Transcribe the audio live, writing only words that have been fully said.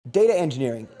Data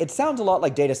engineering. It sounds a lot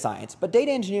like data science, but data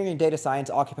engineering and data science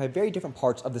occupy very different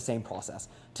parts of the same process.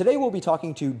 Today we'll be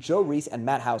talking to Reis and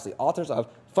Matt Housley, authors of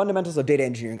Fundamentals of Data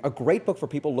Engineering, a great book for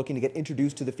people looking to get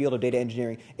introduced to the field of data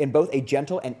engineering in both a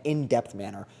gentle and in-depth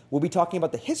manner. We'll be talking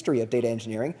about the history of data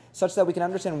engineering, such that we can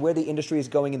understand where the industry is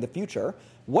going in the future,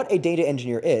 what a data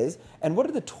engineer is, and what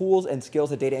are the tools and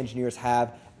skills that data engineers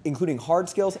have, including hard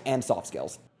skills and soft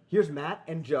skills. Here's Matt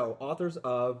and Joe, authors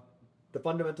of The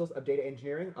Fundamentals of Data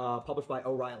Engineering, published by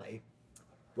O'Reilly.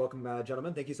 Welcome,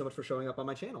 gentlemen. Thank you so much for showing up on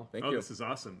my channel. Thank you. This is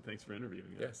awesome. Thanks for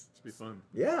interviewing us. Yes. It's be fun.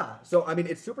 Yeah. So, I mean,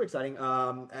 it's super exciting.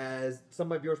 As some of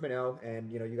my viewers may know, and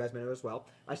you guys may know as well,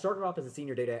 I started off as a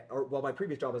senior data, my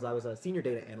previous job was I was a senior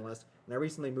data analyst, and I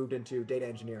recently moved into data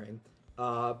engineering,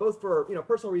 both for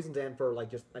personal reasons and for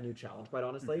just a new challenge. Quite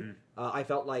honestly, I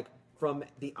felt like, from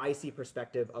the IC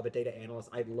perspective of a data analyst,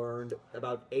 I'd learned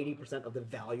about 80% of the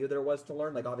value there was to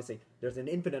learn. Like, obviously, there's an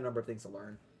infinite number of things to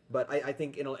learn, but I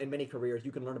think in many careers,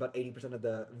 you can learn about 80% of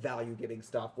the value-giving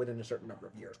stuff within a certain number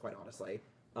of years, quite honestly.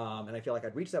 And I feel like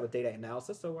I'd reached that with data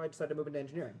analysis, so I decided to move into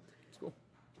engineering. That's cool.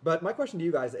 But my question to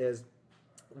you guys is,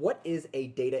 what is a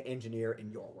data engineer in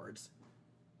your words?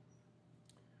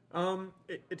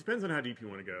 It depends on how deep you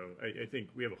want to go. I think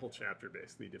we have a whole chapter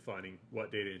basically defining what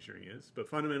data engineering is, but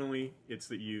fundamentally it's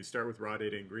that you start with raw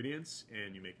data ingredients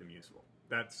and you make them useful.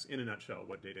 That's, in a nutshell,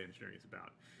 what data engineering is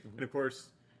about. And of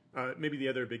course, maybe the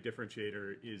other big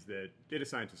differentiator is that data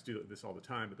scientists do this all the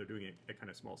time, but they're doing it at kind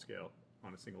of small scale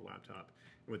on a single laptop.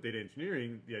 And with data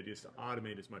engineering, the idea is to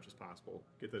automate as much as possible,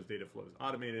 get those data flows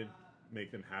automated,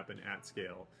 make them happen at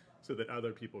scale, so that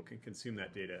other people can consume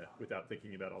that data without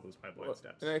thinking about all those pipeline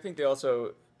steps. And I think they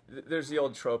also, there's the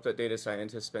old trope that data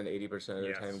scientists spend 80% of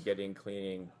their time getting,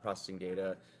 cleaning, processing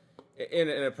data. In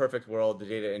a perfect world, the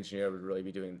data engineer would really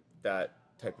be doing that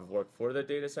type of work for the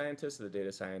data scientist. The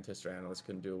data scientist or analyst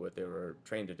can do what they were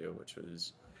trained to do, which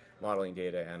was modeling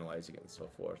data, analyzing it, and so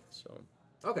forth. So.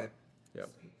 Okay. Yeah.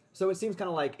 So it seems kind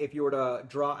of like if you were to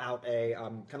draw out a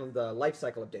kind of the life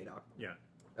cycle of data. Yeah.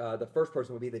 The first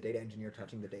person would be the data engineer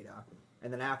touching the data.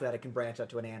 And then after that, it can branch out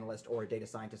to an analyst or a data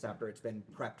scientist after it's been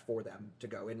prepped for them to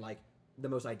go in the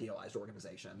most idealized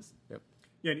organizations. Yep.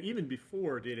 Yeah, and even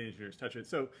before data engineers touch it.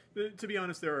 So to be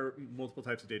honest, there are multiple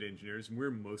types of data engineers, and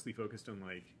we're mostly focused on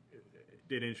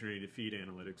data engineering to feed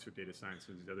analytics or data science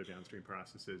and these other downstream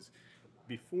processes.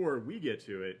 Before we get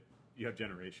to it, you have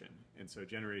generation. And so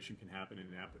generation can happen in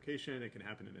an application, it can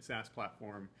happen in a SaaS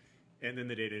platform. And then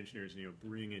the data engineers,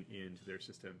 bring it into their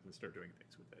systems and start doing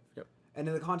things with it. Yep. And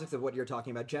in the context of what you're talking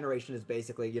about, generation is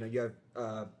basically, you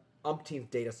have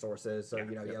umpteenth data sources. So,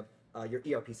 you have your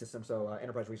ERP system, so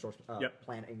enterprise resource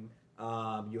planning.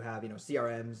 You have,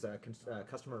 CRMs,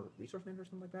 customer resource manager,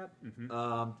 something like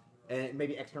that. And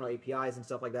maybe external APIs and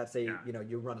stuff like that. Say,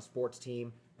 you run a sports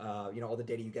team. All the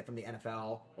data you get from the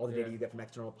NFL, all the data you get from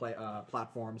external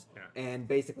platforms. And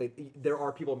basically, there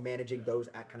are people managing those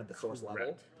at kind of the source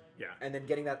level. Yeah. And then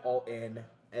getting that all in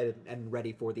and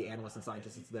ready for the analysts and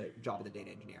scientists is the job of the data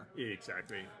engineer.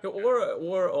 Exactly.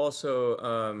 Or also,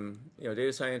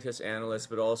 data scientists, analysts,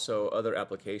 but also other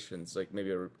applications, like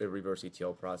maybe a reverse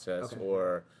ETL process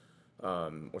or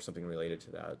something related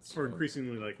to that. So. Or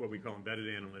increasingly what we call embedded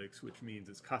analytics, which means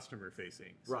it's customer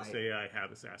facing. So say I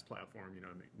have a SaaS platform,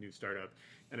 a new startup,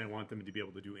 and I want them to be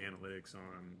able to do analytics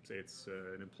on, say it's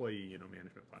an employee,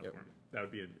 management platform. Yep. That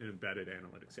would be an embedded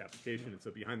analytics application. And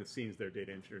so behind the scenes, there are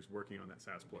data engineers working on that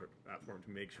SaaS platform to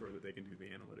make sure that they can do the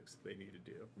analytics that they need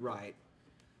to do. Right.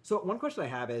 So one question I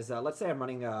have is, let's say I'm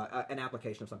running an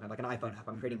application of some kind, like an iPhone app.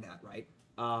 I'm creating that, right?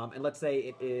 And let's say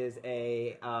it is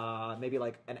maybe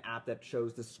an app that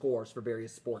shows the scores for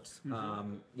various sports,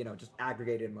 just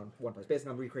aggregated in one place.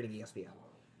 Basically, I'm recreating ESPN.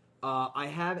 I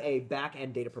have a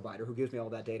back-end data provider who gives me all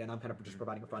that data, and I'm kind of just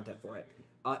providing a front end for it.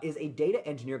 Is a data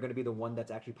engineer going to be the one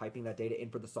that's actually piping that data in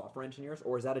for the software engineers,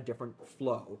 or is that a different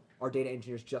flow? Are data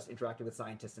engineers just interacting with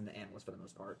scientists and the analysts for the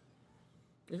most part?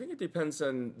 I think it depends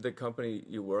on the company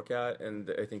you work at,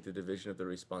 and I think the division of the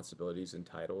responsibilities and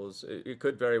titles. It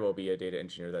could very well be a data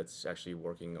engineer that's actually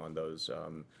working on those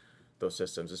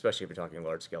systems, especially if you're talking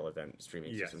large-scale event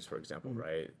streaming systems, for example,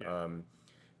 right? Yeah.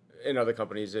 In other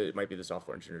companies, it might be the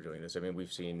software engineer doing this. I mean,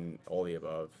 we've seen all the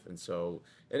above,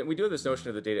 and we do have this notion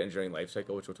of the data engineering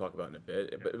lifecycle, which we'll talk about in a bit.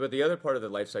 Yeah. But the other part of the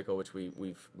lifecycle, which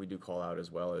we do call out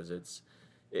as well, is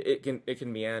it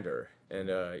can meander and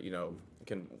it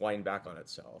can wind back on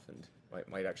itself and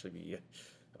might actually be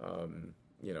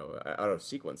out of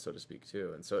sequence, so to speak,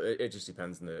 too. And so it just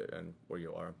depends on where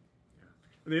you are.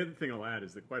 And the other thing I'll add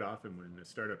is that quite often when a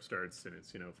startup starts and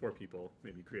it's 4 people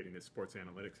maybe creating this sports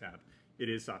analytics app, it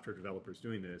is software developers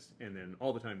doing this, and then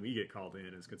all the time we get called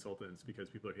in as consultants because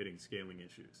people are hitting scaling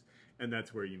issues. And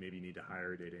that's where you maybe need to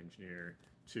hire a data engineer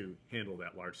to handle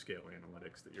that large-scale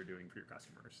analytics that you're doing for your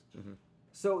customers. Mm-hmm.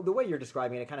 So the way you're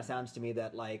describing it kind of sounds to me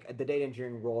that like the data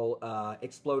engineering role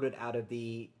exploded out of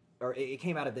it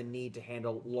came out of the need to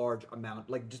handle large amount,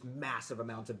 like just massive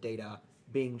amounts of data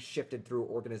being shifted through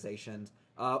organizations.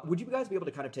 Would you guys be able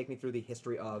to kind of take me through the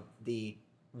history of the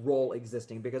role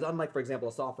existing? Because unlike, for example,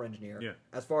 a software engineer,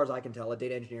 as far as I can tell, a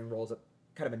data engineering role is a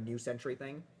kind of a new century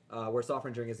thing, where software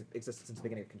engineering has existed since the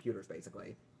beginning of computers,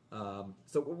 basically.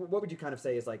 So what would you kind of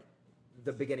say is like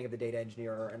the beginning of the data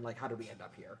engineer, and like how did we end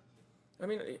up here? I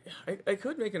mean, I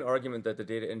could make an argument that the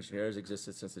data engineers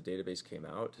existed since the database came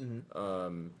out.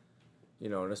 Mm-hmm.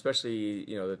 And especially,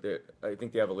 that I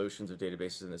think the evolutions of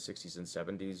databases in the 60s and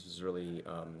 70s was really,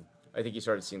 I think you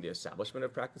started seeing the establishment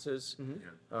of practices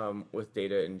with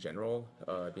data in general,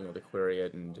 being able to query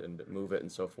it and move it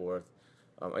and so forth.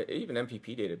 Even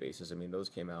MPP databases, I mean, those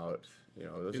came out,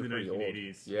 those in are the pretty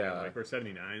 1980s, old. Yeah. Like, or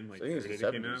 79, like, I think it was the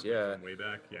data came 70s, out, yeah. way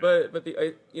back,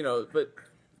 But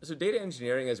so data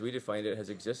engineering, as we defined it, has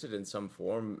existed in some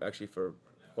form actually for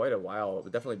quite a while,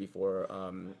 but definitely before,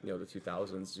 the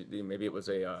 2000s. Maybe it was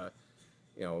in the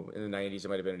 90s, it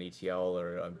might have been an ETL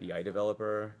or a BI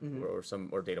developer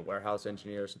or data warehouse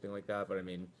engineer or something like that. But I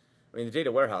mean, the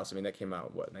data warehouse, that came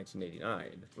out,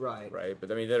 1989? Right.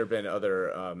 But I mean, there have been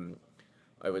other,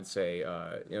 I would say,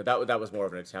 that was more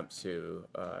of an attempt to,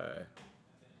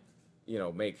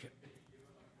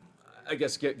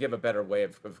 give a better way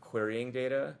of querying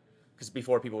data, because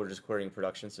before people were just querying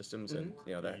production systems, and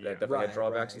that definitely had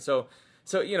drawbacks. And so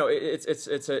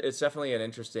it's definitely an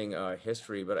interesting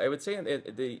history. But I would say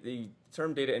the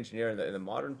term data engineer in the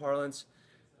modern parlance,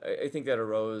 I think that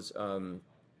arose, kind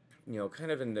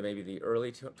of in maybe the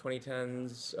early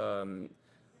 2010s.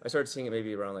 I started seeing it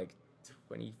maybe around like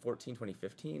 2014,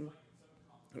 2015.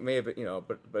 It may have been,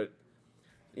 but.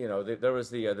 There was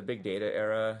the big data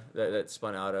era that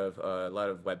spun out of a lot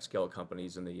of web scale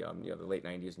companies in the the late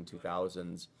 90s and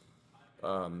 2000s.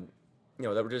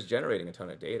 That were just generating a ton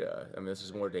of data. I mean, this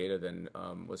is more data than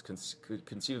could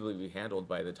conceivably be handled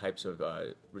by the types of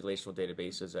relational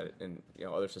databases and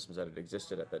other systems that had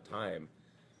existed at that time.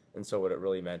 And so what it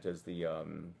really meant is you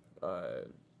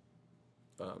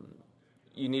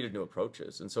needed new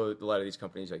approaches. And so a lot of these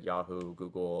companies like Yahoo,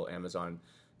 Google, Amazon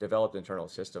developed internal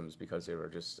systems because they were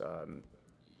just,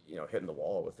 hitting the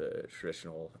wall with the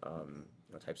traditional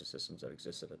types of systems that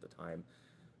existed at the time.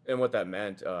 And what that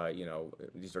meant,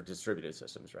 these are distributed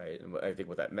systems, right? And I think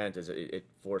what that meant is it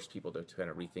forced people to kind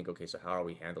of rethink, okay, so how are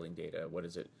we handling data? What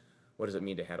does it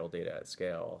mean to handle data at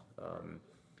scale?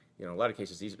 In a lot of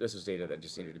cases, this is data that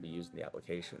just needed to be used in the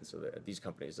application. So these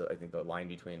companies, I think the line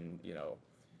between,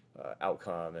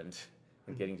 outcome and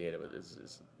getting data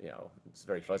is it's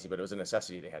very fuzzy, but it was a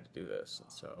necessity. They had to do this.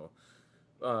 And so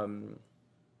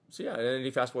yeah, and then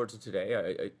you fast forward to today,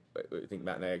 I think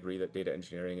Matt and I agree that data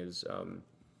engineering is,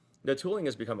 the tooling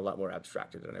has become a lot more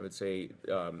abstracted, and I would say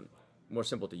more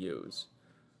simple to use.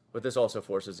 But this also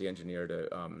forces the engineer to,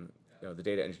 the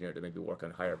data engineer to maybe work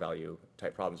on higher value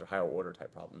type problems or higher order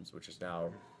type problems, which is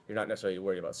now, you're not necessarily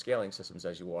worried about scaling systems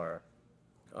as you are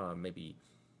maybe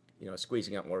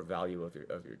squeezing out more value of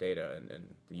your data and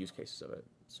the use cases of it.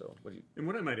 So And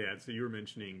what I might add, so you were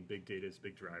mentioning big data is a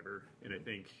big driver, and I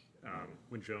think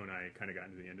when Joe and I kind of got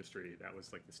into the industry, that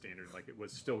was like the standard. Like, it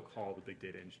was still called a big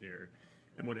data engineer.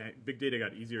 And when big data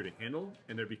got easier to handle,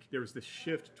 and there was this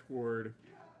shift toward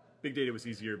big data was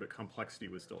easier, but complexity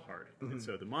was still hard. Mm-hmm. And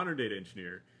so the modern data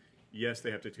engineer, yes, they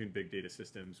have to tune big data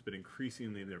systems, but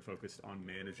increasingly they're focused on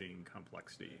managing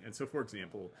complexity. And so, for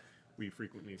example, we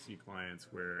frequently see clients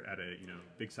where at a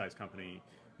big size company,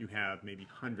 you have maybe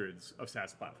hundreds of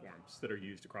SaaS platforms that are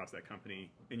used across that company,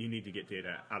 and you need to get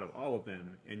data out of all of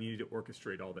them, and you need to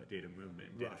orchestrate all that data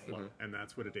movement, data flow, mm-hmm. and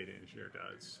that's what a data engineer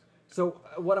does. So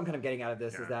what I'm kind of getting out of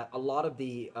this is that a lot of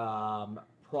the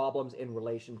problems in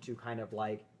relation to kind of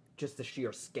like just the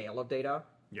sheer scale of data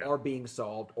are being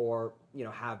solved or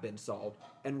have been solved,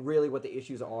 and really what the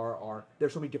issues are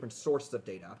there's so many different sources of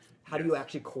data. How do you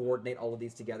actually coordinate all of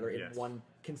these together in one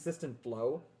consistent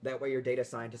flow? That way your data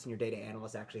scientists and your data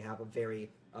analysts actually have a very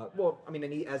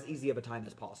as easy of a time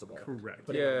as possible. Correct.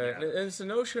 And it's a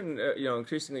notion,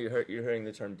 increasingly you're hearing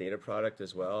the term data product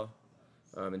as well,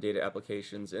 and data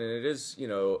applications, and it is,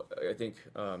 I think,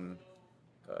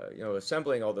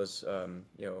 assembling all those,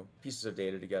 pieces of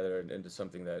data together into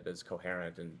something that is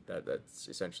coherent and that's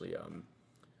essentially,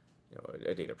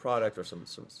 a data product or some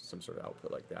sort of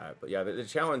output like that. But yeah, the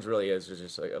challenge really is there's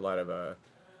just a lot of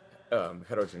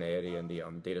heterogeneity in the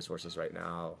data sources right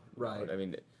now. Right. I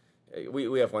mean,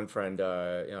 We have one friend,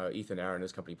 Ethan Aaron,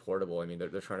 his company Portable. I mean, they're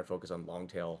trying to focus on long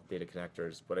tail data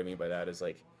connectors. What I mean by that is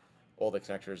like all the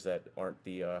connectors that aren't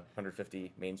the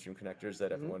 150 mainstream connectors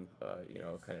that everyone,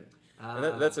 kind of.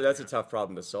 And that's a tough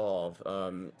problem to solve. I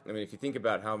mean, if you think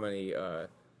about how many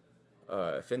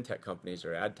fintech companies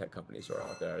or ad tech companies are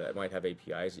out there that might have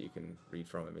APIs that you can read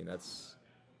from, I mean,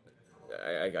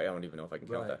 I don't even know if I can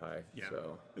count that high. Yeah.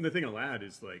 So. And the thing I'll add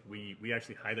is like we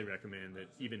actually highly recommend that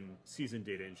even seasoned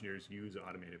data engineers use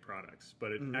automated products,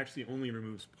 but it actually only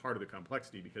removes part of the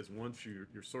complexity, because once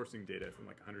you're sourcing data from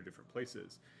like 100 different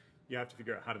places, you have to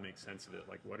figure out how to make sense of it.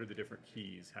 Like, what are the different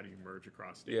keys? How do you merge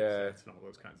across data sets and all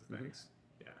those kinds of things?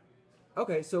 Yeah.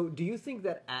 Okay, so do you think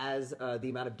that as the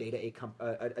amount of data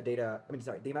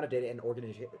the amount of data an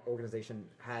organization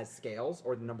has scales,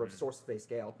 or the number of sources they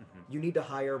scale, you need to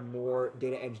hire more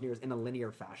data engineers in a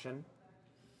linear fashion?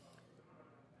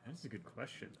 That's a good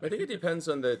question. I think it depends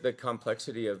on the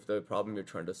complexity of the problem you're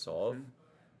trying to solve.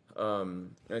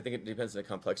 And I think it depends on the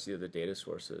complexity of the data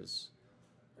sources.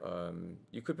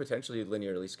 You could potentially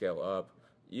linearly scale up.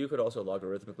 You could also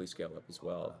logarithmically scale up as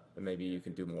well, and maybe you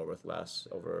can do more with less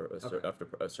after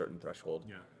a certain threshold.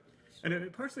 Yeah, and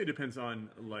it partially depends on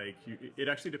it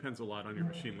actually depends a lot on your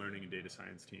machine learning and data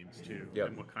science teams too,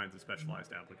 and what kinds of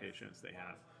specialized applications they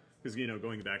have. Because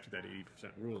going back to that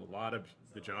 80% rule, a lot of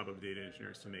the job of data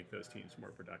engineers is to make those teams more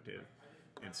productive.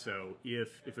 And so if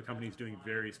a company is doing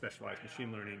very specialized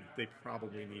machine learning, they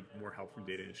probably need more help from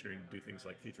data engineering to do things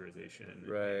like featurization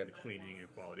and cleaning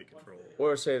and quality control.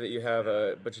 Or say that you have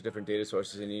a bunch of different data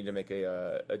sources and you need to make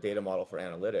a data model for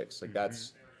analytics. Like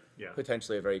that's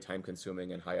potentially a very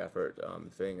time-consuming and high-effort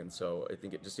thing. And so I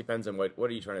think it just depends on what are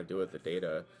you trying to do with the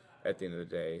data at the end of the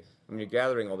day. I mean, you're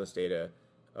gathering all this data,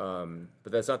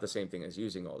 but that's not the same thing as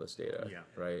using all this data,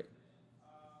 right?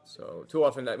 So too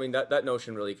often, I mean, that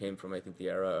notion really came from, I think, the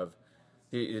era of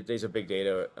the days of big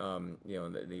data, in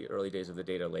the early days of the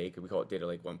data lake. We call it data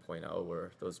lake 1.0,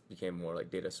 where those became more like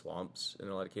data swamps in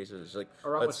a lot of cases. It's like,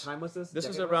 around what time was this? This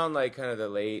was around like kind of the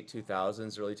late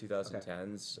 2000s, early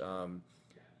 2010s.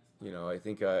 I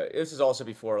think this is also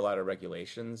before a lot of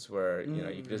regulations where,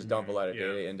 you can just dump a lot of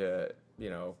data into,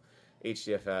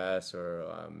 HDFS or,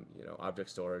 object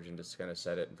storage and just kind of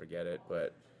set it and forget it.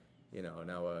 But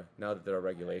now that there are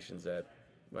regulations that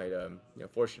might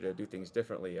force you to do things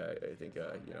differently, I think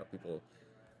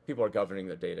people are governing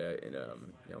their data in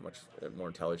a much more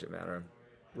intelligent manner.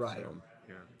 Right.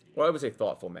 Yeah. Well, I would say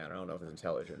thoughtful manner. I don't know if it's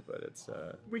intelligent, but it's.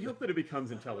 We hope that it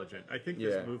becomes intelligent. I think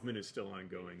this movement is still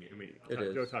ongoing.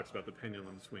 Joe talks about the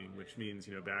pendulum swing, which means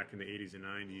back in the 80s and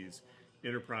 90s.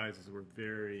 Enterprises were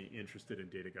very interested in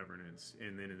data governance,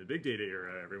 and then in the big data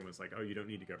era, everyone was like, "Oh, you don't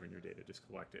need to govern your data; just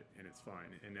collect it, and it's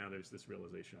fine." And now there's this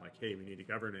realization, like, "Hey, we need to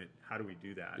govern it. How do we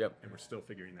do that?" Yep. And we're still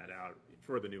figuring that out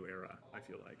for the new era. I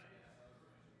feel like.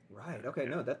 Right. Okay.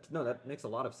 Yeah. That makes a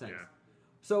lot of sense. Yeah.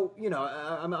 So,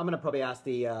 I'm going to probably ask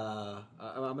I'm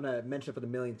going to mention it for the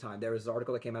millionth time. There was an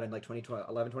article that came out in like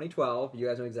 2012. You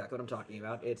guys know exactly what I'm talking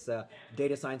about. It's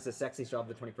Data Science, the Sexiest Job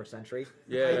of the 21st Century.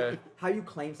 Yeah. How you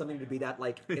claim something to be that,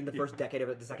 like, in the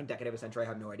the second decade of a century, I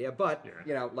have no idea. But,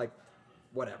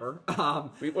 whatever.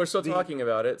 We're still talking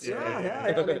about it. So.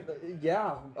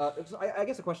 So I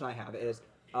guess the question I have is,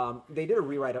 they did a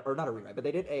rewrite, or not a rewrite, but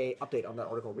they did a update on that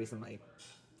article recently.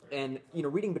 And,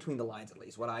 reading between the lines, at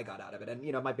least, what I got out of it, and,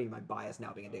 it might be my bias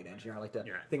now being a data engineer. I like to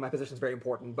think my position is very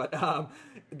important. But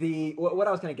what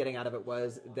I was kind of getting out of it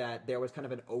was that there was kind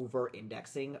of an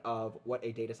over-indexing of what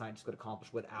a data scientist could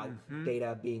accomplish without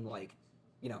data being, like,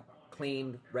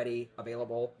 clean, ready,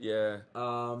 available. Yeah.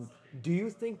 Do you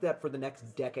think that for the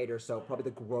next decade or so, probably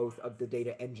the growth of the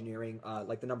data engineering,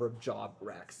 like the number of job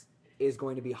recs, is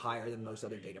going to be higher than most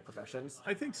other data professions?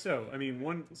 I think so. I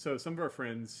mean, so some of our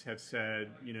friends have said,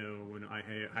 when I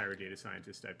hire a data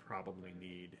scientist, I probably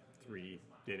need 3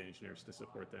 data engineers to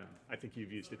support them. I think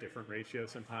you've used a different ratio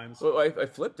sometimes. Well, I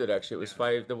flipped it, actually. It was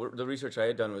 5. The research I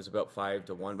had done was about 5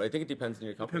 to 1, but I think it depends on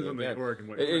your company. Depends on the org and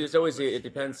what it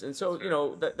depends. And so,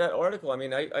 that article, I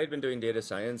mean, I had been doing data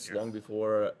science long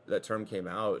before that term came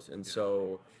out. And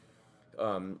so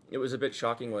it was a bit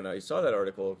shocking when I saw that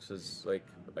article because, like,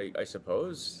 I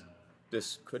suppose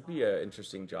this could be an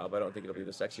interesting job. I don't think it'll be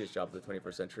the sexiest job of the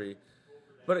 21st century.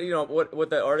 But, what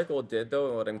that article did, though,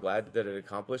 and what I'm glad that it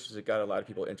accomplished is it got a lot of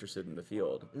people interested in the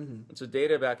field. And so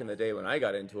data back in the day when I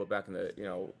got into it, back in the,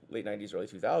 late 90s, early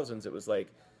 2000s, it was like,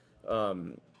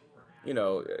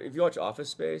 if you watch Office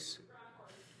Space.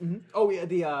 Oh,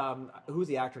 yeah, who's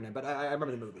the actor name? But I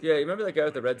remember the movie. Yeah, you remember that guy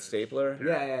with the red stapler?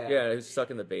 Yeah. Yeah, he was stuck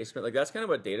in the basement. Like, that's kind of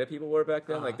what data people were back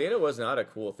then. Like, data was not a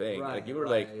cool thing. Right, like, you were,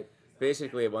 like,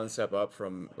 basically one step up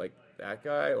from, like, that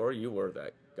guy, or you were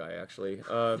guy actually.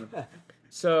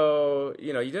 So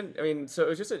you didn't. I mean, so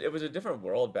it was a different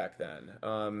world back then.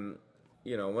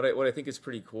 What I think is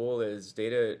pretty cool is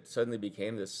data suddenly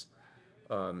became this,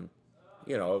 a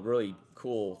really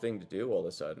cool thing to do all of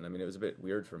a sudden. I mean, it was a bit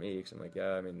weird for me because I'm like,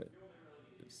 yeah, I mean,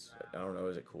 I don't know,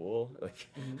 is it cool? Like,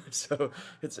 so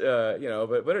it's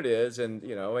but it is, and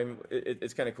I mean,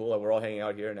 it's kind of cool that we're all hanging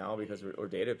out here now because we're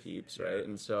data peeps, right?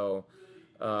 And so,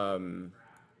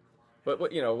 but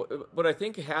what I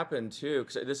think happened too,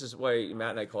 because this is why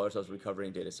Matt and I call ourselves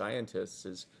recovering data scientists,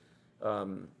 is I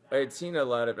had seen a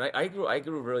lot of. I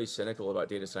grew really cynical about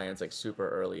data science like super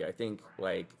early. I think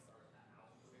like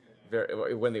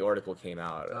when the article came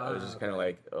out, I was just kind of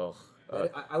like, ugh.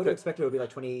 I would have expected it would be like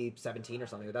 2017 or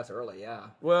something, but that's early, yeah.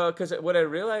 Well, because what I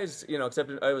realized,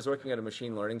 except I was working at a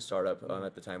machine learning startup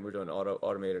at the time. We were doing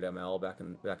automated ML back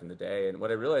in the day, and what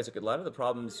I realized, like, a lot of the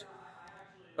problems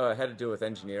had to do with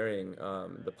engineering,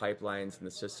 the pipelines and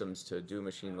the systems to do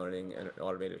machine learning in an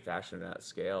automated fashion at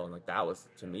scale, and like that was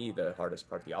to me the hardest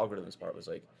part. The algorithms part was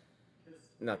like,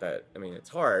 not that, I mean, it's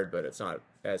hard, but it's not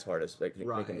as hard as like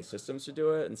making the systems to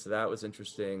do it, and so that was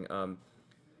interesting.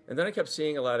 And then I kept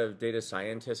seeing a lot of data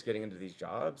scientists getting into these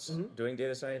jobs, doing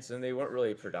data science, and they weren't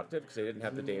really productive because they didn't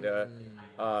have the data.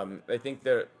 I think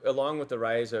that along with the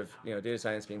rise of data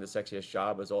science being the sexiest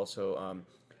job was also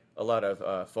a lot of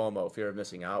FOMO, fear of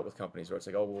missing out, with companies where it's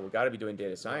like, oh, well, we got to be doing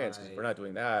data science because if we're not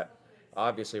doing that,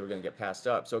 obviously we're going to get passed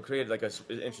up. So it created like an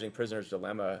interesting prisoner's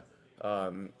dilemma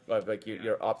of like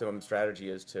your optimum strategy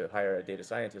is to hire a data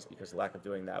scientist because the lack of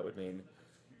doing that would mean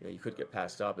you could get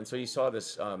passed up. And so you saw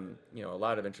this, a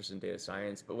lot of interest in data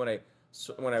science. But when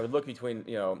I would look between,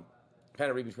 kind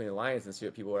of read between the lines and see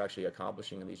what people were actually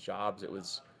accomplishing in these jobs,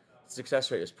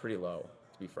 success rate was pretty low,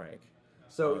 to be frank.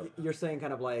 So you're saying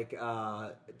kind of like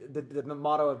the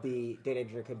motto of the data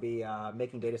engineer could be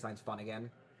making data science fun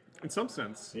again? In some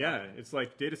sense, yeah. It's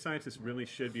like data scientists really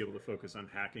should be able to focus on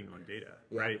hacking on data,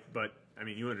 right? But I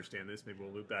mean, you understand this. Maybe we'll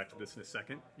loop back to this in a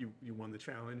second. You won the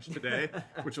challenge today,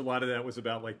 which a lot of that was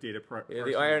about like data.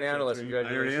 The Iron Analyst. Iron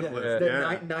Analyst.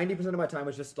 Yeah. 90% of my time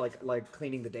was just like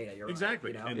cleaning the data. You're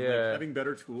exactly. Right, and like having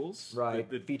better tools, right?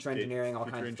 Feature engineering, all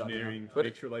kinds of stuff. Feature engineering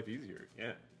makes your life easier.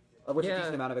 Yeah. Which a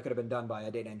decent amount of it could have been done by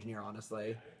a data engineer,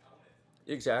 honestly.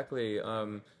 Exactly.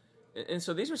 And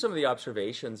so these are some of the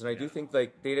observations, and I do think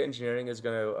like data engineering is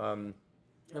going to.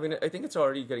 I mean, I think it's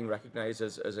already getting recognized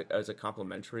as a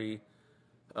complementary,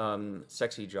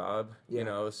 sexy job.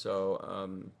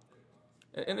 So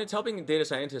and it's helping data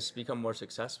scientists become more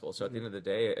successful. So at the end of the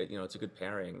day, it's a good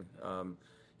pairing.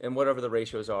 And whatever the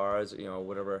ratios are,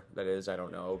 whatever that is, I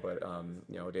don't know. But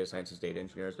data scientists, data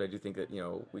engineers. But I do think that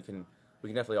we can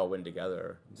definitely all win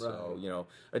together. So,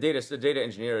 a data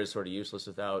engineer is sort of useless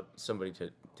without somebody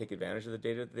to take advantage of the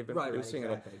data that they've been producing.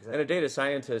 Exactly. And a data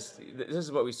scientist, this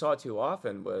is what we saw too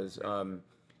often, was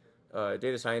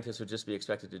data scientists would just be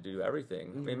expected to do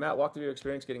everything. I mean, Matt, walk through your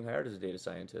experience getting hired as a data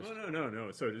scientist.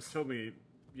 No. So it just told me,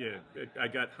 I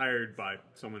got hired by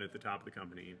someone at the top of the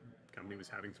company. The company was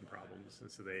having some problems,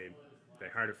 and so they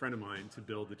hired a friend of mine to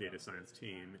build the data science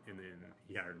team, and then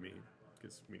he hired me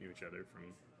because we knew each other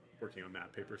from working on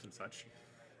math papers and such.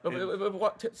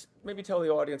 Maybe tell the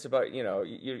audience about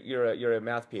you're a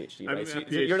math PhD. I'm right? a math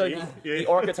PhD. You're like the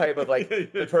archetype of like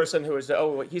the person who is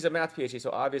he's a math PhD, so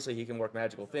obviously he can work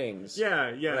magical things. Yeah.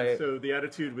 Right? So the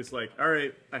attitude was like, all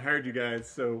right, I hired you guys.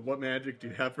 So what magic do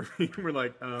you have for me? And we're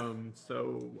like,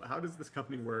 so how does this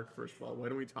company work? First of all, why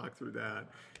don't we talk through that?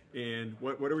 And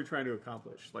what are we trying to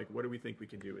accomplish? Like, what do we think we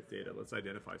can do with data? Let's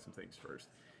identify some things first.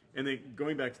 And then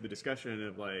going back to the discussion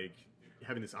of like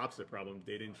having this opposite problem,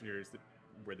 data engineers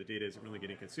where the data isn't really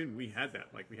getting consumed, we had that.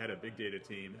 Like we had a big data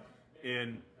team,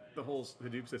 and the whole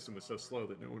Hadoop system was so slow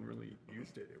that no one really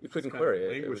used it. You couldn't query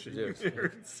it. Languishing.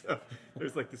 So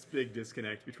there's like this big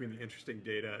disconnect between the interesting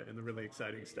data and the really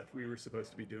exciting stuff we were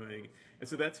supposed to be doing. And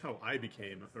so that's how I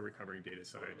became a recovering data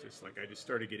scientist. Like I just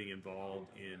started getting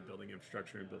involved in building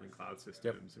infrastructure and building cloud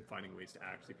systems and finding ways to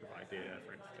actually provide data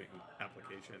for interesting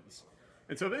applications.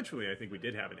 And so eventually I think we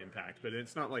did have an impact, but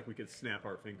it's not like we could snap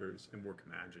our fingers and work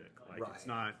magic. Like it's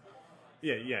not,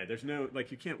 there's no,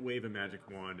 like you can't wave a magic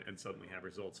wand and suddenly have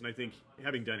results. And I think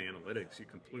having done analytics, you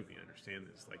completely understand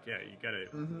this. Like, you gotta,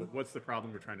 what's the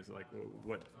problem we're trying to, like,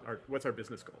 what's our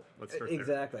business goal? Let's start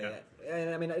exactly. there. Yeah.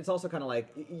 And I mean, it's also kind of like,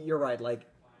 you're right, like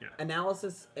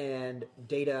analysis and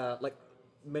data, like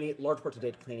many large parts of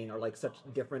data cleaning are like they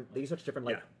use such different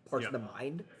like parts of the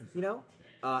mind,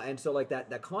 and so like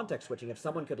that context switching, if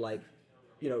someone could like,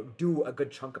 do a good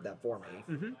chunk of that for me,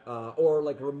 or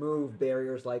like remove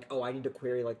barriers like, oh, I need to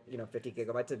query like 50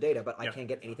 gigabytes of data, but I can't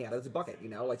get anything out of this bucket,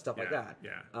 like stuff like that.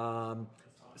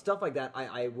 Stuff like that,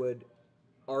 I would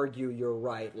argue you're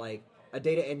right. Like a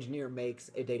data engineer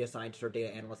makes a data scientist or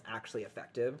data analyst actually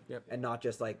effective, Yep. and not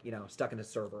just like stuck in a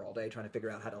server all day trying to figure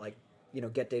out how to like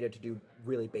get data to do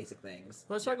really basic things.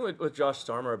 Well, I was talking with Josh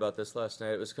Starmer about this last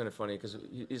night. It was kind of funny because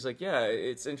he's like, yeah,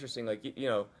 it's interesting. Like,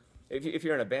 if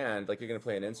you're in a band, like you're going to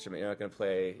play an instrument, you're not going to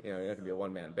play, you're not going to be a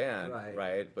one-man band,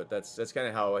 right? But that's kind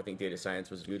of how I think data science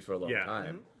was viewed for a long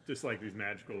time. Just like these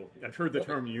magical. I've heard the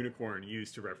term unicorn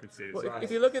used to reference data science.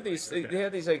 If you look at these, they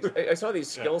have these like I saw these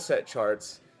skill set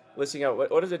charts listing out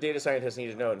what does a data scientist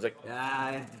need to know. And it's like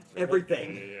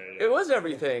everything. It was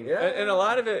everything, and a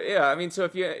lot of it, I mean, so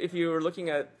if you were looking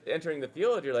at entering the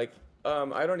field, you're like,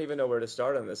 I don't even know where to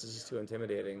start on this. This is too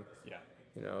intimidating.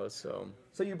 So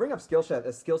you bring up skill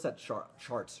set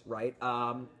charts, right?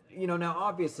 Now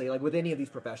obviously, like with any of these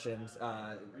professions,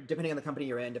 depending on the company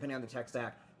you're in, depending on the tech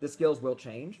stack, the skills will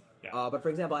change. But for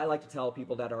example, I like to tell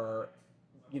people that are,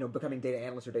 becoming data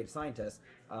analysts or data scientists,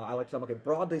 I like to tell them, okay,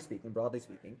 broadly speaking,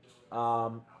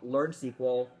 learn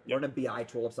SQL, learn a BI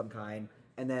tool of some kind,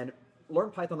 and then learn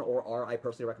Python or R. I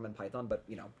personally recommend Python, but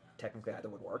technically either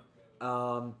would work.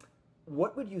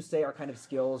 What would you say are kind of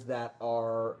skills that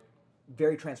are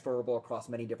very transferable across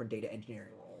many different data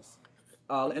engineering roles?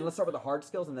 And let's start with the hard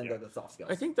skills and then go to the soft skills.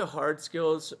 I think the hard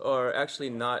skills are actually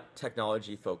not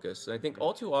technology focused. And I think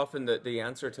all too often the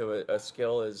answer to a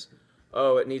skill is,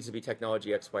 oh, it needs to be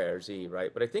technology X, Y, or Z,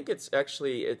 right? But I think it's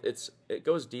actually, it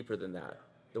goes deeper than that.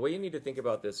 The way you need to think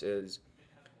about this is,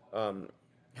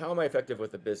 how am I effective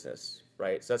with the business,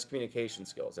 right? So that's communication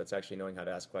skills. That's actually knowing how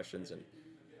to ask questions and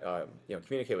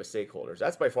communicate with stakeholders.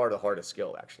 That's by far the hardest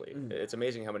skill, actually. It's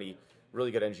amazing how many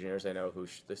really good engineers I know who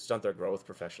they stunt their growth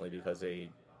professionally because they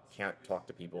can't talk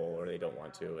to people or they don't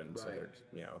want to, and so they're,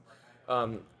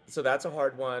 so that's a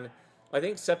hard one. I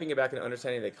think stepping back and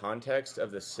understanding the context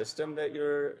of the system that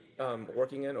you're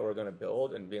working in or going to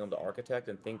build and being able to architect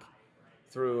and think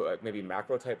through maybe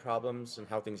macro type problems and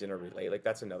how things interrelate, like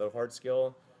that's another hard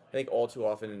skill. I think all too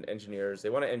often engineers, they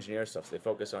want to engineer stuff, so they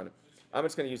focus on, I'm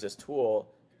just going to use this tool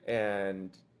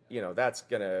and that's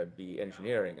going to be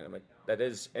engineering. And I'm like, that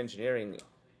is engineering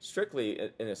strictly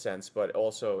in a sense, but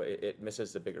also it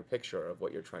misses the bigger picture of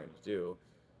what you're trying to do.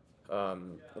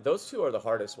 Those two are the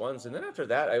hardest ones. And then after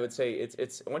that, I would say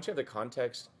it's once you have the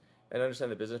context and understand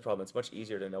the business problem, it's much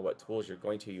easier to know what tools you're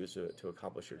going to use to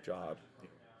accomplish your job.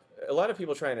 A lot of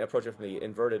people try and approach it from the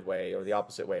inverted way or the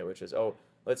opposite way, which is,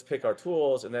 let's pick our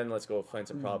tools and then let's go find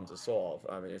some problems to solve.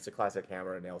 I mean, it's a classic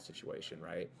hammer and nail situation,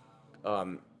 right?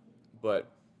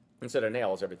 But instead of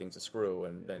nails, everything's a screw,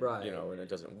 and then and it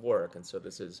doesn't work. And so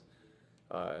this is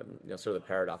sort of the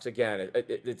paradox. Again,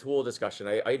 the tool discussion.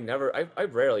 I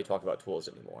rarely talk about tools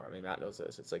anymore. I mean, Matt knows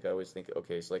this. It's like I always think,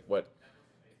 okay, so like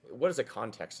what is the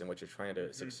context in which you're trying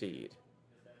to succeed,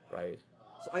 right?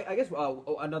 So I guess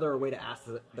another way to ask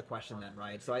the question then,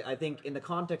 right? So I think in the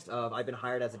context of I've been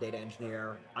hired as a data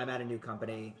engineer, I'm at a new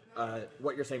company,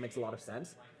 what you're saying makes a lot of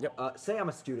sense. Yep. Say I'm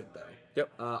a student though.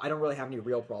 Yep. I don't really have any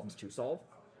real problems to solve.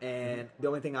 And the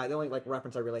only like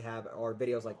reference I really have are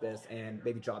videos like this and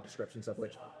maybe job descriptions, of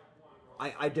which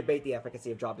I debate the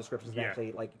efficacy of job descriptions and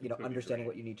actually like understanding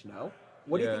what you need to know.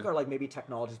 What do you think are like maybe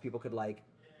technologies people could like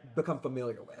become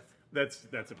familiar with?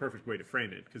 That's a perfect way to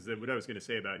frame it, because what I was going to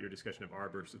say about your discussion of R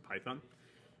versus Python,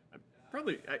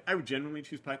 I would generally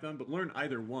choose Python, but learn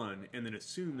either one and then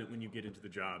assume that when you get into the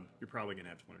job, you're probably going to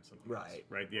have to learn something else,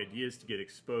 right? The idea is to get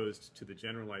exposed to the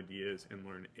general ideas and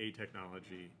learn a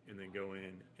technology and then go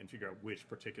in and figure out which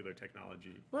particular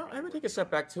technology. Well, I would take a step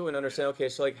back too and understand, okay,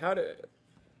 so like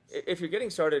if you're getting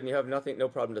started and you have no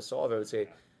problem to solve, I would say,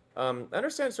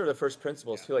 understand sort of the first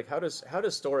principles too, like how does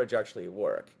storage actually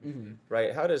work,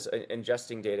 right? How does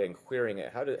ingesting data and querying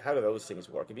it, how do those things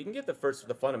work? If you can get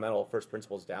the fundamental first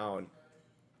principles down,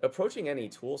 approaching any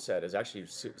tool set is actually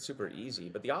super easy,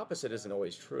 but the opposite isn't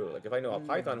always true. Like if I know how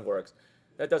Python works,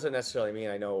 that doesn't necessarily mean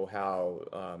I know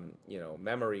how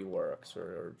memory works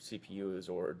or CPUs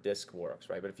or disk works,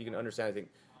 right? But if you can understand, I think,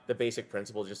 the basic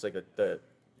principles, just like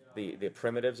the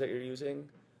primitives that you're using,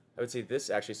 I would say this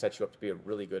actually sets you up to be a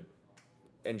really good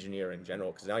engineer in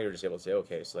general, because now you're just able to say,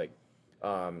 okay, so like,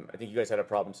 I think you guys had a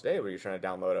problem today where you're trying to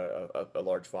download a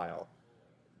large file.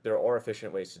 There are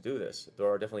efficient ways to do this. There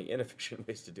are definitely inefficient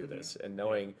ways to do this, and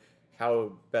knowing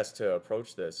how best to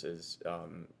approach this is,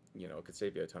 could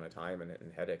save you a ton of time and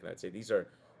headache. And I'd say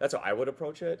that's how I would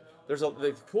approach it.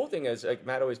 The cool thing is, like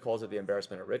Matt always calls it the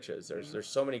embarrassment of riches. There's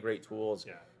so many great tools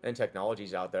and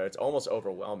technologies out there. It's almost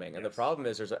overwhelming. And the problem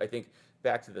is, I think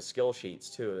back to the skill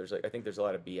sheets too. I think there's a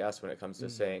lot of BS when it comes to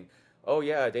saying, oh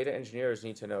yeah, data engineers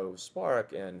need to know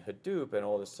Spark and Hadoop and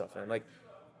all this stuff. And I'm like,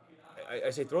 I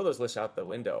say throw those lists out the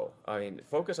window. I mean,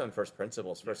 focus on first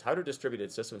principles first. How do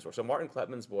distributed systems work? So Martin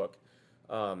Kleppmann's book,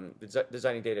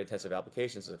 Designing Data-Intensive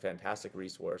Applications, is a fantastic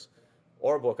resource.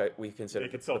 Our book, we consider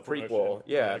the prequel.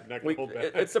 Yeah,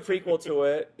 it's the prequel to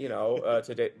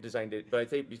it, design data. But I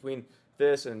think between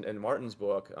this and Martin's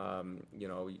book,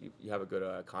 you have a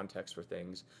good context for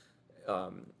things.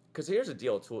 Because here's the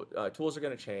deal: tools are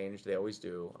going to change; they always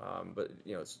do. But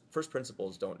first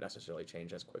principles don't necessarily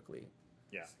change as quickly.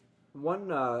 Yeah.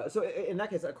 So in that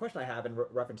case, a question I have in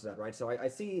reference to that, right? So I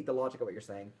see the logic of what you're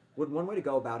saying. Would one way to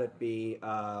go about it be,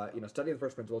 studying the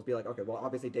first principles, be like, okay, well,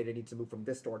 obviously data needs to move from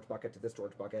this storage bucket to this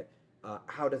storage bucket.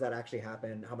 How does that actually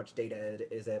happen? How much data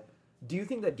is it? Do you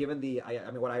think that given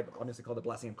what I honestly call the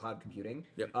blessing of cloud computing,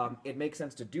 it makes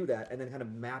sense to do that and then kind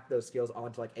of map those skills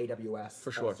onto like AWS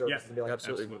for sure, services and be like,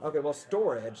 absolutely. Okay, well,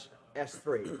 storage,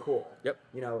 S3, cool. Yep.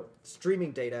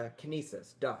 Streaming data,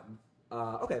 Kinesis, done.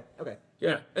 Okay.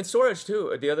 Yeah, and storage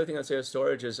too. The other thing I'd say with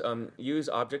storage is use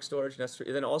object storage in S3,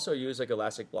 and then also use like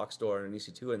Elastic Block Store in an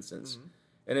EC2 instance,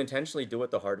 and intentionally do it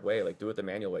the hard way, like do it the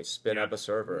manual way. Spin up a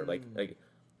server,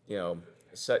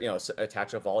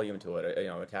 attach a volume to it,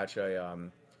 attach a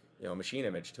machine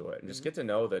image to it, and just get to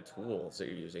know the tools that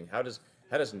you're using. How does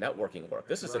networking work?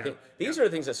 This is the thing. These are the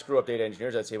things that screw up data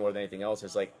engineers, I'd say, more than anything else,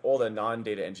 is like all the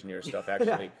non-data engineer stuff,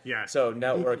 actually. So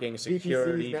networking,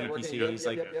 security,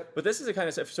 VPCs, but this is the kind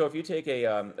of stuff. So if you take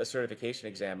a certification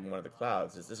exam in one of the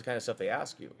clouds, this is the kind of stuff they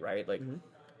ask you, right? Like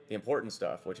the important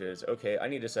stuff, which is, okay, I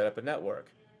need to set up a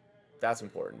network. That's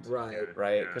important.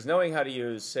 Right? Because knowing how to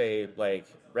use, say, like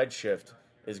Redshift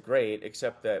is great,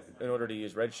 except that in order to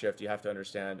use Redshift, you have to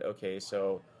understand, okay,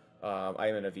 so I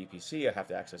am in a VPC, I have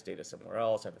to access data somewhere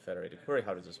else, I have a federated query,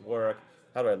 how does this work?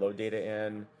 How do I load data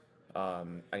in? I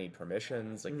need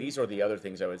permissions. Like these are the other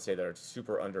things I would say that are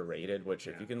super underrated, which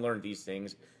if you can learn these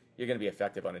things, you're going to be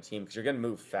effective on a team because you're going to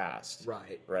move fast.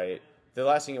 Right? The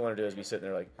last thing you want to do is be sitting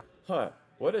there like,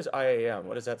 what is IAM?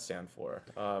 What does that stand for?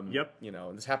 And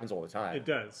this happens all the time. It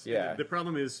does. Yeah. The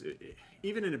problem is,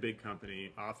 even in a big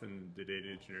company, often the data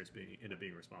engineers end up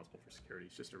being responsible for security.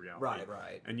 It's just a reality.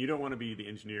 Right. And you don't want to be the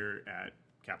engineer at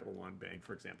Capital One Bank,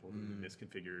 for example, who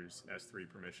misconfigures S3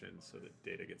 permissions so that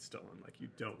data gets stolen. Like, you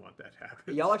don't want that to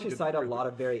happen. Y'all actually cite a lot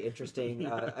of very interesting,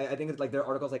 I think it's like there are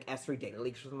articles like S3 data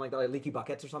leaks or something like that, like leaky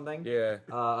buckets or something. Yeah.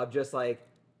 Of just like,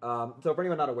 so for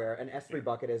anyone not aware, an S3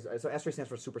 bucket is, so S3 stands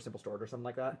for super simple storage or something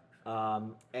like that.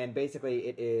 And basically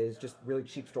it is just really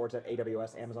cheap storage that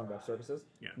AWS, Amazon Web Services,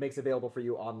 makes available for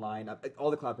you online.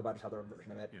 All the cloud providers have their own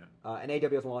version of it. And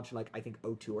AWS launched in like, I think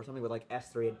 02 or something with like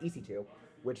S3 and EC2,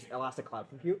 which is Elastic Cloud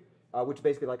Compute, which is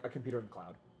basically like a computer in the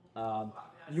cloud.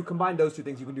 You combine those two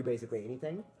things, you can do basically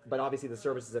anything, but obviously the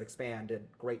services have expanded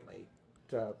greatly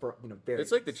for very.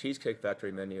 It's like the Cheesecake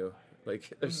Factory menu.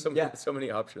 Like there's so many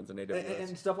options in AWS.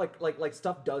 And stuff like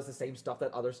stuff does the same stuff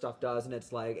that other stuff does, and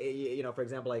it's like, for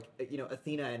example, like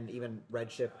Athena and even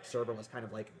Redshift serverless kind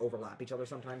of like overlap each other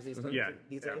sometimes these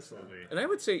days. Absolutely. And I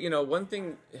would say, one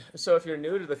thing, so if you're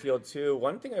new to the field too,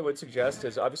 one thing I would suggest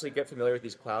is obviously get familiar with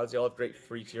these clouds. They all have great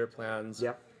free tier plans.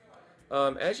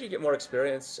 As you get more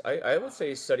experience, I would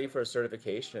say study for a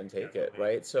certification and take it,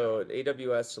 right? So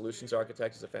AWS Solutions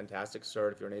Architect is a fantastic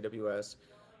cert if you're in AWS.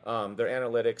 Their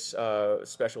analytics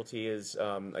specialty is,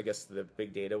 I guess, the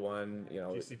big data one.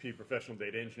 GCP Professional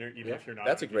Data Engineer, even if you're not.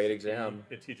 That's a great GCP, exam.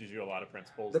 It teaches you a lot of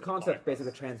principles. The concept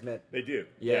basically transmit. They do.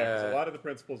 So a lot of the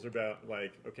principles are about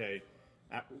like, okay,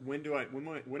 when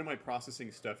am I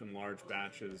processing stuff in large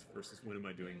batches versus when am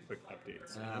I doing quick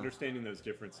updates? And understanding those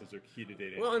differences are key to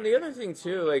data. Well, and the other thing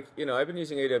too, like I've been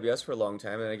using AWS for a long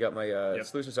time, and I got my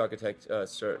Solutions Architect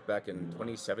cert back in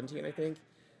 2017, I think,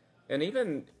 and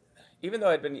even though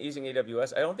I'd been using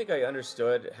AWS, I don't think I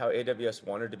understood how AWS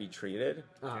wanted to be treated.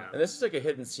 And this is like a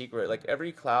hidden secret. Like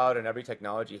every cloud and every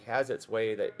technology has its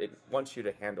way that it wants you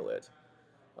to handle it.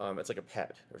 It's like a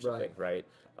pet or something, right?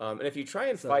 And if you try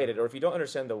and fight it, or if you don't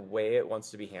understand the way it wants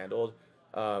to be handled,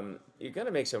 you're going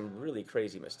to make some really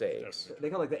crazy mistakes. They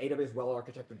call it like the AWS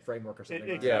well-architected framework or something.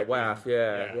 Exactly. Yeah, WAF,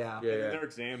 And their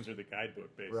exams are the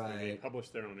guidebook, basically. They publish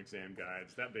their own exam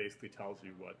guides. That basically tells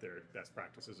you what their best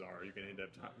practices are. You're going to end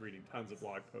up reading tons of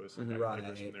blog posts and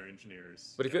papers from their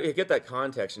engineers. But if you get that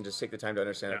context and just take the time to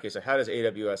understand, okay, so how does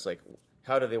AWS,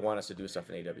 how do they want us to do stuff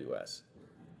in AWS?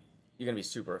 You're going to be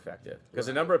super effective. Because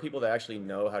the number of people that actually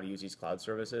know how to use these cloud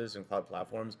services and cloud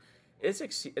platforms,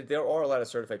 there are a lot of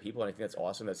certified people, and I think that's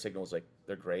awesome. That signals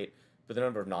they're great. but the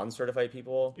number of non-certified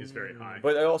people is very high.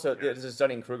 But I also there's this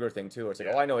Dunning-Kruger thing too, where it's like,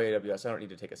 oh, I know AWS, I don't need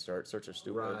to take a cert. Certs are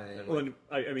stupid. Right. And Well, and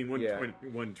I mean,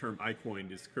 one term I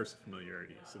coined is curse of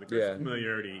familiarity. So the curse of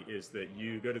familiarity is that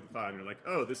you go to the cloud and you're like,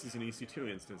 oh, this is an EC2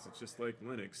 instance. It's just like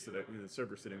Linux that the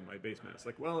server sitting in my basement. It's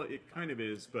like, well, it kind of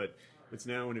is, but it's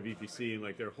now in a VPC, and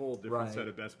like there are a whole different set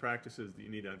of best practices that you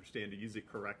need to understand to use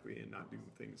it correctly and not do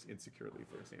things insecurely,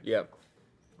 for example. Yeah.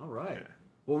 All right. Yeah.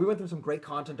 Well, we went through some great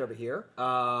content over here.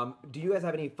 Do you guys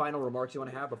have any final remarks you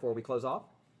want to have before we close off?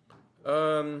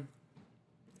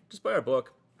 Just buy our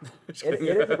book. It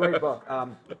is a great book.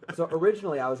 So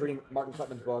originally, I was reading Martin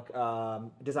Klutman's book,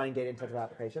 Designing Data Intensive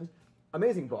Applications.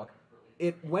 Amazing book.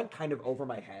 It went kind of over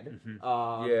my head.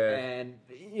 And,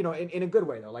 you know, in a good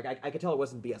way, though. Like, I could tell it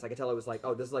wasn't BS. I could tell it was like,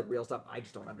 oh, this is like real stuff. I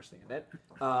just don't understand it.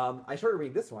 I started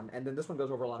reading this one, and then this one goes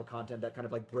over a lot of content that kind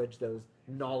of like bridged those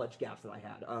knowledge gaps that I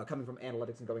had, coming from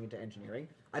analytics and going into engineering.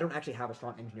 I don't actually have a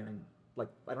strong engineering, like,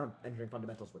 I don't have engineering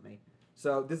fundamentals with me.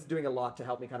 So this is doing a lot to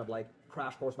help me kind of like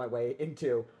crash course my way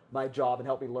into my job and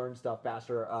help me learn stuff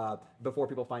faster before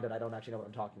people find out I don't actually know what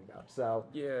I'm talking about. So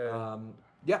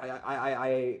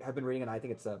I have been reading, and I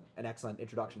think it's an excellent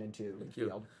introduction into the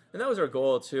field. And that was our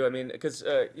goal too. I mean, because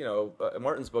you know,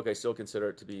 Martin's book, I still consider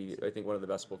it to be, I think, one of the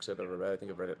best books I've ever read. I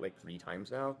think I've read it like 3 times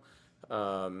now.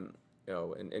 You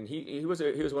know, and he was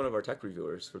one of our tech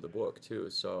reviewers for the book too.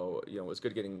 So you know, it was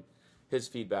good getting his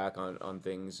feedback on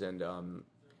things, and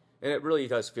it really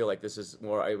does feel like this is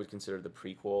more, I would consider, the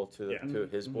prequel to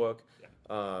his book.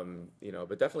 You know,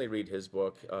 but definitely read his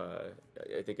book.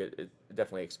 I think it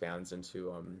definitely expands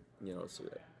into you know,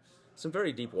 some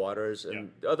very deep waters, and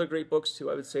other great books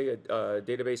too. I would say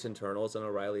Database Internals on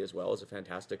O'Reilly as well is a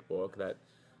fantastic book that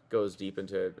goes deep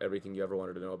into everything you ever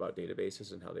wanted to know about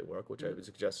databases and how they work, which I would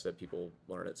suggest that people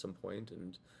learn at some point.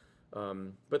 And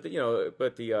but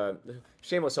the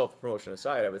shameless self-promotion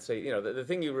aside, I would say, you know, the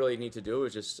thing you really need to do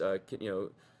is just you know,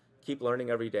 keep learning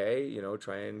every day. You know,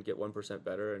 try and get 1%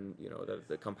 better, and you know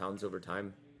that compounds over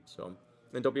time. So,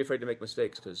 and don't be afraid to make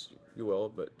mistakes, because you will,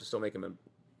 but just don't make them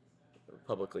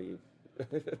publicly.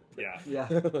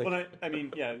 Well, I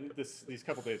mean, these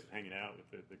couple days of hanging out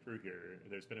with the crew here,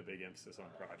 there's been a big emphasis on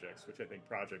projects, which I think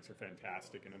projects are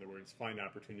fantastic. In other words, find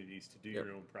opportunities to do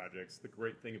your own projects. The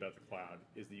great thing about the cloud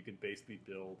is that you can basically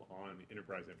build on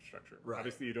enterprise infrastructure. Right.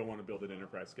 Obviously, you don't want to build at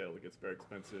enterprise scale; it gets very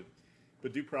expensive.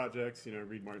 But do projects. You know,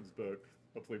 read Martin's book.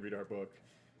 Hopefully, read our book.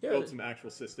 Build some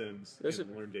actual systems and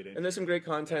learn data engineering. And there's some great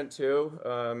content too.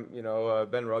 You know,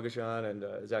 Ben Rogajan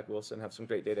and Zach Wilson have some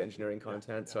great data engineering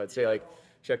content. So I'd say, like,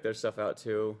 check their stuff out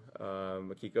too.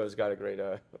 Makiko's got a great,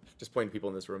 just pointing people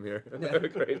in this room here,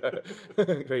 great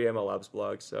ML Labs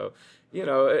blog. So, you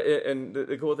know, and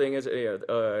the cool thing is, you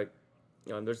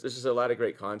know, there's just a lot of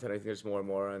great content. I think there's more and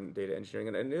more on data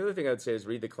engineering. And the other thing I'd say is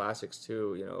read the classics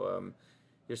too. You know,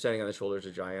 you're standing on the shoulders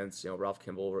of giants. You know, Ralph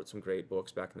Kimball wrote some great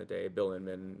books back in the day. Bill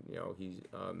Inman, you know, he,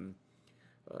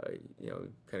 you know,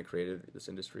 kind of created this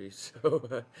industry.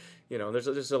 So, you know,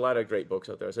 there's a lot of great books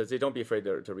out there. So don't be afraid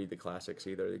to read the classics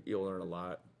either. You'll learn a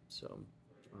lot. So,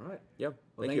 all right. Yeah.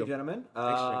 Well, thank you, gentlemen.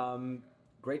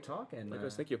 Great talk, and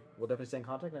likewise, thank you. We'll definitely stay in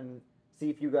contact and see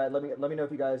if you guys let me know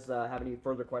if you guys have any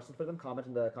further questions for them. Comment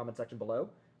in the comment section below,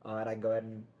 and I can go ahead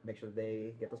and make sure that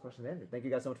they get those questions answered. Thank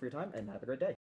you guys so much for your time, and have a great day.